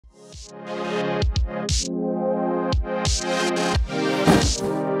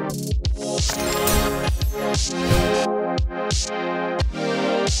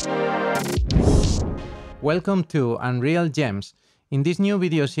Welcome to Unreal Gems. In this new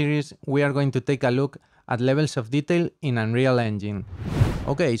video series, we are going to take a look at levels of detail in Unreal Engine.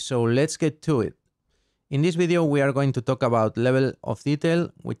 Okay, so let's get to it. In this video, we are going to talk about level of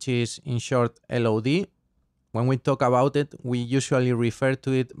detail, which is in short LOD. When we talk about it, we usually refer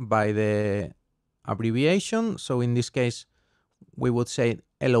to it by the abbreviation. So in this case, we would say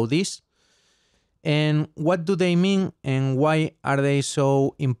LODs. And what do they mean and why are they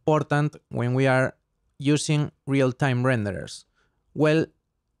so important when we are using real-time renderers? Well,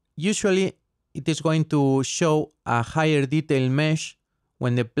 usually it is going to show a higher detail mesh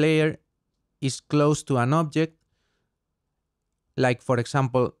when the player is close to an object. Like, for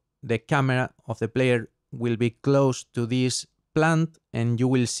example, the camera of the player will be close to this plant and you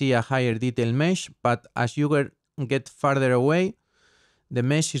will see a higher detail mesh, but as you get farther away, the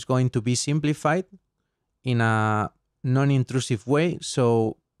mesh is going to be simplified in a non-intrusive way,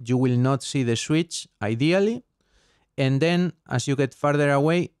 so you will not see the switch ideally. And then as you get farther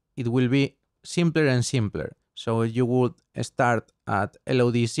away, it will be simpler and simpler. So you would start at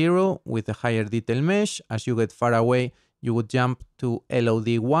LOD 0 with a higher detail mesh. As you get far away, you would jump to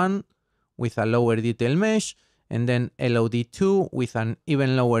LOD 1 with a lower detail mesh, and then LOD 2 with an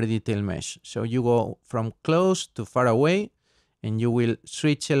even lower detail mesh. So you go from close to far away, and you will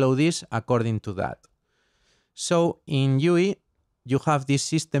switch LODs according to that. So in UE, you have this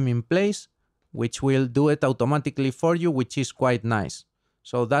system in place which will do it automatically for you, which is quite nice.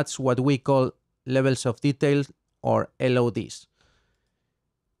 So that's what we call levels of detail or LODs.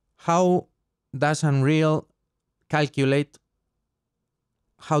 How does Unreal calculate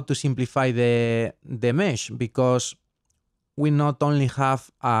how to simplify the mesh? Because we not only have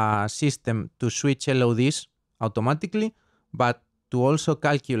a system to switch LODs automatically, but to also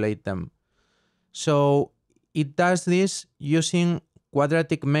calculate them. So it does this using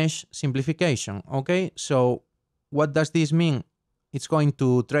quadratic mesh simplification, okay? So what does this mean? It's going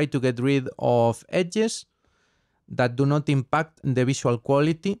to try to get rid of edges that do not impact the visual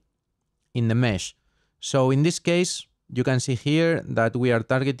quality in the mesh. So in this case, you can see here that we are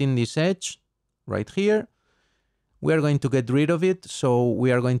targeting this edge right here. We are going to get rid of it, so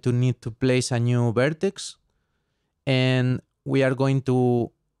we are going to need to place a new vertex, and we are going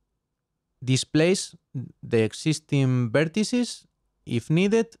to displace the existing vertices if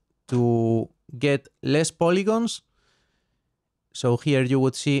needed to get less polygons. So here you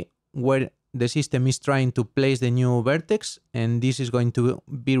would see where the system is trying to place the new vertex, and this is going to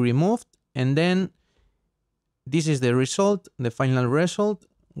be removed. And then this is the result, the final result,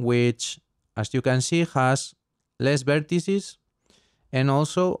 which, as you can see, has less vertices and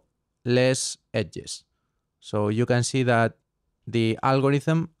also less edges. So you can see that the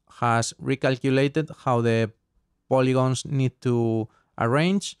algorithm has recalculated how the polygons need to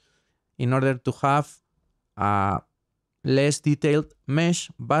arrange in order to have a less detailed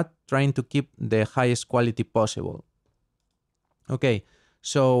mesh, but trying to keep the highest quality possible. Okay,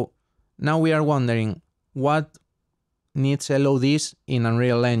 so now we are wondering what needs LODs in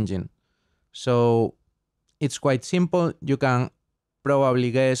Unreal Engine. So it's quite simple. You can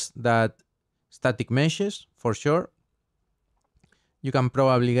probably guess that static meshes, for sure. You can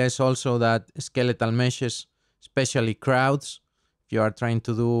probably guess also that skeletal meshes, especially crowds, if you are trying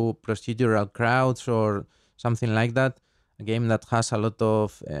to do procedural crowds or something like that, a game that has a lot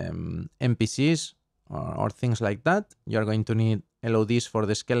of NPCs or things like that, you are going to need LODs for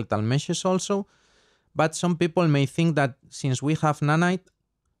the skeletal meshes also. But some people may think that since we have Nanite,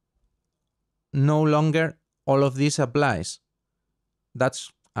 no longer all of this applies.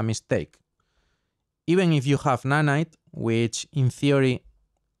 That's a mistake. Even if you have Nanite, which in theory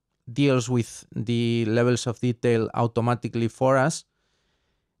deals with the levels of detail automatically for us,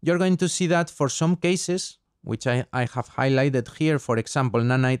 you're going to see that for some cases, which I have highlighted here, for example,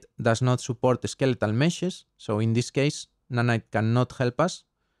 Nanite does not support skeletal meshes. So in this case, Nanite cannot help us.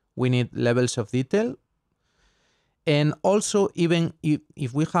 We need levels of detail. And also, even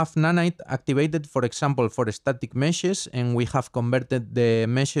if we have Nanite activated, for example, for static meshes, and we have converted the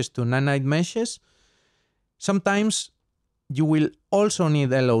meshes to Nanite meshes, sometimes you will also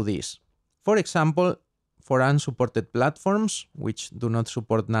need LODs. For example, for unsupported platforms, which do not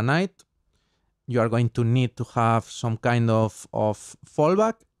support Nanite, you are going to need to have some kind of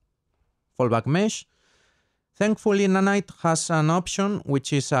fallback mesh. Thankfully, Nanite has an option,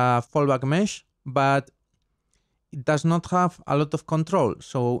 which is a fallback mesh, but it does not have a lot of control.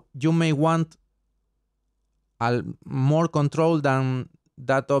 So you may want more control than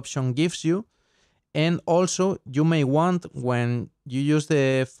that option gives you. And also you may want, when you use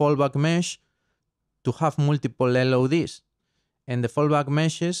the fallback mesh, to have multiple LODs. And the fallback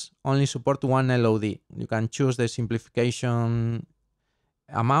meshes only support one LOD. You can choose the simplification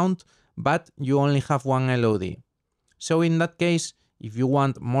amount, but you only have one LOD. So in that case, if you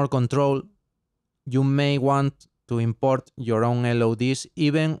want more control, you may want to import your own LODs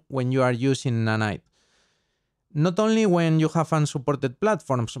even when you are using Nanite. Not only when you have unsupported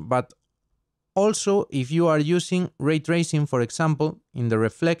platforms, but also if you are using ray tracing, for example, in the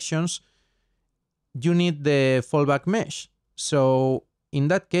reflections, you need the fallback mesh. So in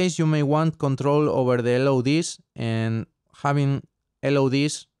that case, you may want control over the LODs, and having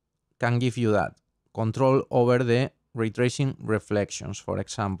LODs can give you that control over the ray tracing reflections, for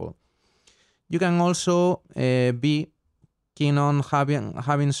example. You can also be keen on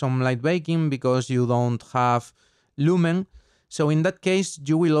having some light baking because you don't have lumen. So in that case,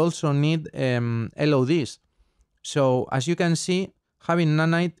 you will also need LODs. So as you can see, having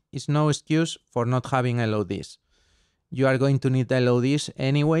Nanite is no excuse for not having LODs. You are going to need LODs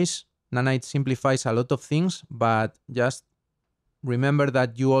anyways. Nanite simplifies a lot of things, but just remember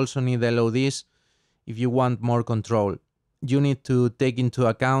that you also need LODs if you want more control. You need to take into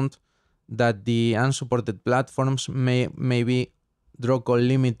account that the unsupported platforms may be draw call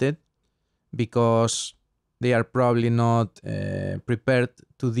limited because they are probably not prepared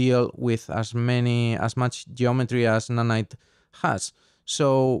to deal with as much geometry as Nanite has.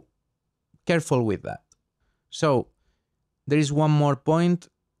 So careful with that. So there is one more point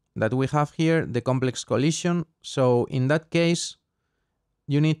that we have here, the complex collision. So in that case,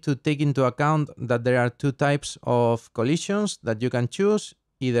 you need to take into account that there are two types of collisions that you can choose.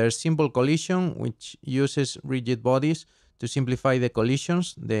 Either simple collision, which uses rigid bodies to simplify the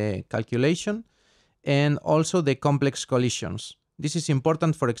collisions, the calculation, and also the complex collisions. This is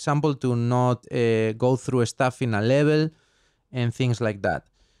important, for example, to not go through stuff in a level and things like that.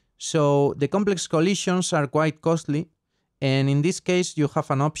 So the complex collisions are quite costly, and in this case you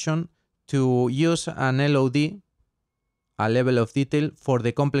have an option to use an LOD, a level of detail, for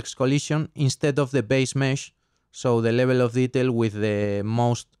the complex collision instead of the base mesh, so the level of detail with the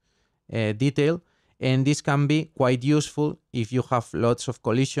most detail. And this can be quite useful if you have lots of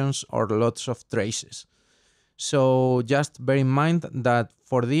collisions or lots of traces. So just bear in mind that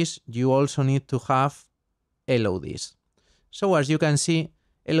for this you also need to have LODs. So as you can see,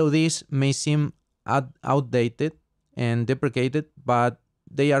 LODs may seem outdated and deprecated, but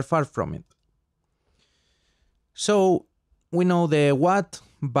they are far from it. So we know the what,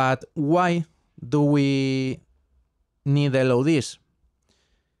 but why do we need LODs?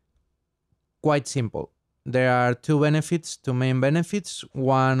 Quite simple. There are two main benefits.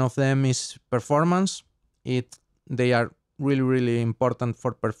 One of them is performance. They are really important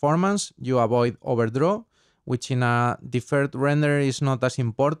for performance. You avoid overdraw, which in a deferred render is not as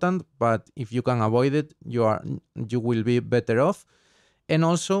important, but if you can avoid it, you will be better off. And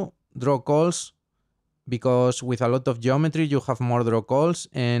also draw calls, because with a lot of geometry you have more draw calls,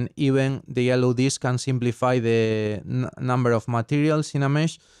 and even the LODs can simplify the number of materials in a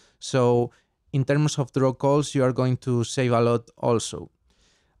mesh. So in terms of draw calls, you are going to save a lot also.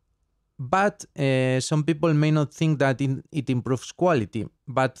 But some people may not think that it improves quality,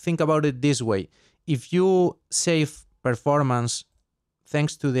 but think about it this way. If you save performance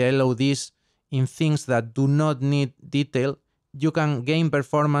thanks to the LODs in things that do not need detail, you can gain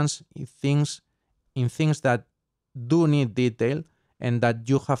performance in things that do need detail and that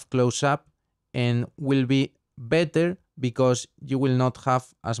you have close up, and will be better because you will not have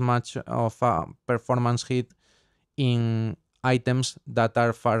as much of a performance hit in items that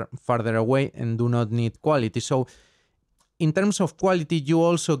are farther away and do not need quality. So in terms of quality, you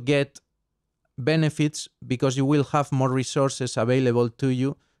also get benefits because you will have more resources available to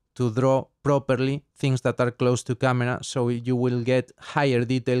you to draw properly things that are close to camera, so you will get higher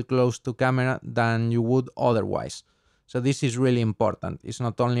detail close to camera than you would otherwise. So this is really important. It's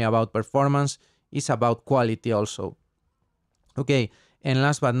not only about performance, it's about quality also. Okay, and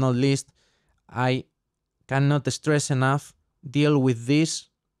last but not least, I cannot stress enough, deal with this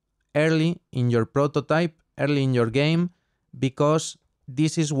early in your prototype, early in your game, because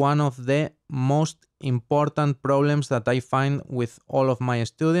this is one of the most important problems that I find with all of my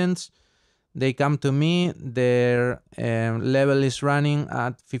students. They come to me, their level is running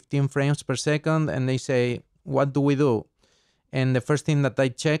at 15 frames per second, and they say, what do we do? And the first thing that I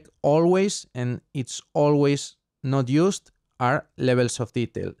check always, and it's always not used, are levels of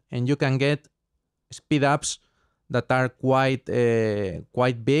detail. And you can get speed ups that are quite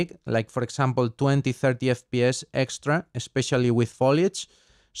big, like for example 20-30 FPS extra, especially with foliage.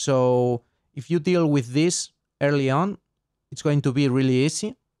 So if you deal with this early on, it's going to be really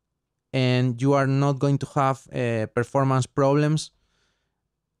easy and you are not going to have performance problems,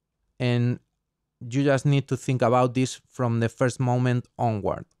 and you just need to think about this from the first moment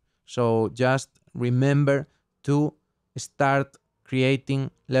onward. So just remember to start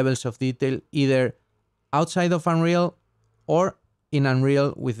creating levels of detail either outside of Unreal or in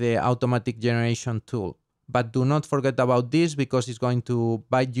Unreal with the automatic generation tool. But do not forget about this because it's going to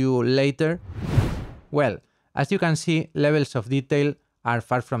bite you later. Well, as you can see, levels of detail are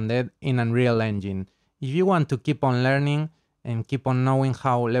far from dead in Unreal Engine. If you want to keep on learning and keep on knowing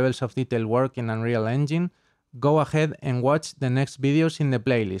how levels of detail work in Unreal Engine, go ahead and watch the next videos in the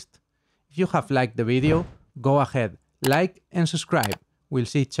playlist. If you have liked the video, go ahead, like and subscribe. We'll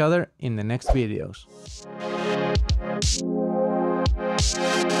see each other in the next videos.